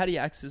 for those, how do you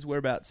access?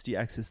 Whereabouts do you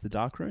access the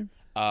dark room?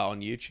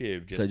 On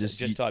YouTube, So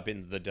just type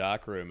in the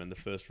dark room, and the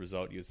first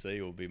result you'll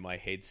see will be my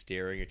head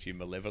staring at you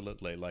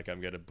malevolently, like I'm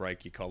going to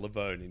break your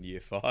collarbone in year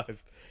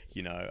 5.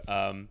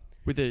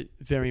 With a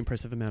very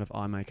impressive amount of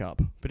eye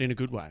makeup, but in a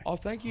good way. Oh,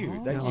 thank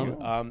you, thank you.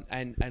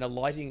 And a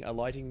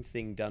lighting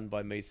thing done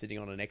by me sitting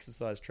on an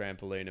exercise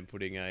trampoline and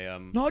putting a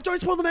No,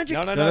 don't spoil the magic.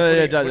 no,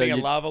 don't- putting a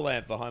you- lava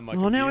lamp behind my. Oh,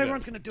 now computer.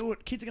 everyone's going to do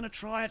it. Kids are going to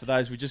try it. For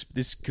those,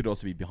 this could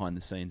also be behind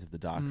the scenes of the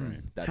dark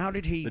room. How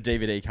did he- The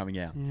DVD coming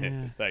out.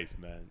 Yeah. Thanks,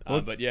 man.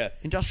 Well- But yeah,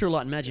 Industrial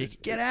Light and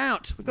Magic. Get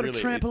out. We've got really,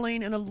 a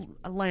trampoline and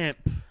a lamp.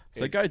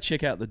 So go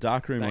check out the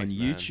dark room Thanks, on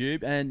man.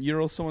 YouTube, and you're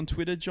also on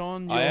Twitter,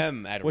 John. I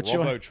am at what's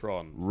your-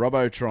 Robotron.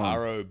 Robotron.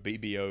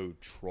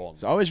 ROBBOTron.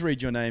 So I always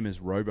read your name as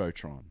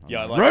Robotron. I'm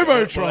Yeah, I like, like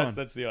Robotron. Well,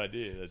 that's the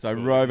idea. That's So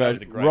cool. Robo- That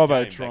was a great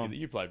Robotron. game back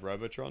in- You played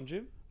Robotron,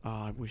 Jim? Oh,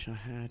 I wish I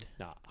had.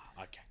 No.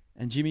 Okay.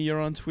 And Jimmy,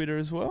 you're on Twitter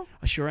as well.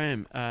 I sure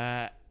am.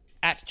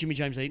 At Jimmy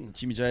James Eaton.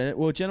 Jimmy J.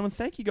 Well, gentlemen,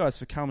 thank you guys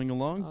for coming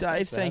along. Oh, Dave,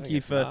 thanks for thank having you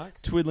us, for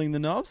Mark. twiddling the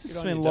knobs. It's Good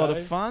on been a you, lot of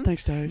Dave. fun.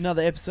 Thanks, Dave.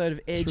 Another episode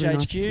of Edge really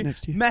nice to HQ. sit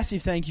next to you.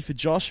 Massive thank you for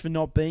Josh for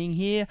not being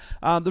here.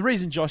 The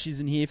reason Josh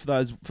isn't here for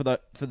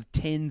the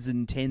tens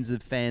and tens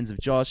of fans of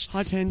Josh.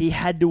 Hi, tens. He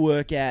had to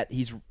work at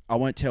his. I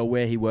won't tell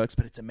where he works,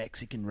 but it's a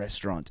Mexican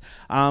restaurant.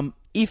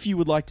 If you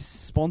would like to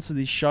sponsor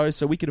this show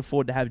so we could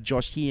afford to have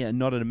Josh here and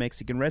not at a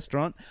Mexican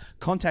restaurant,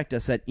 contact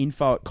us at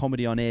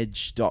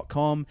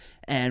info@comedyonedge.com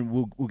and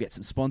we'll get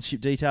some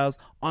sponsorship details.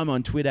 I'm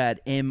on Twitter at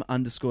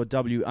m_w_OH.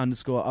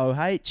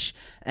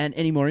 And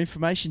any more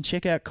information,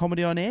 check out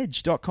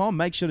comedyonedge.com.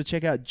 Make sure to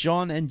check out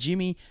John and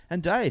Jimmy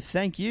and Dave.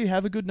 Thank you.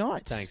 Have a good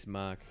night. Thanks,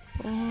 Mark.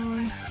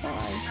 Bye.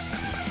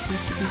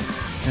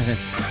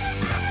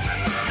 Bye.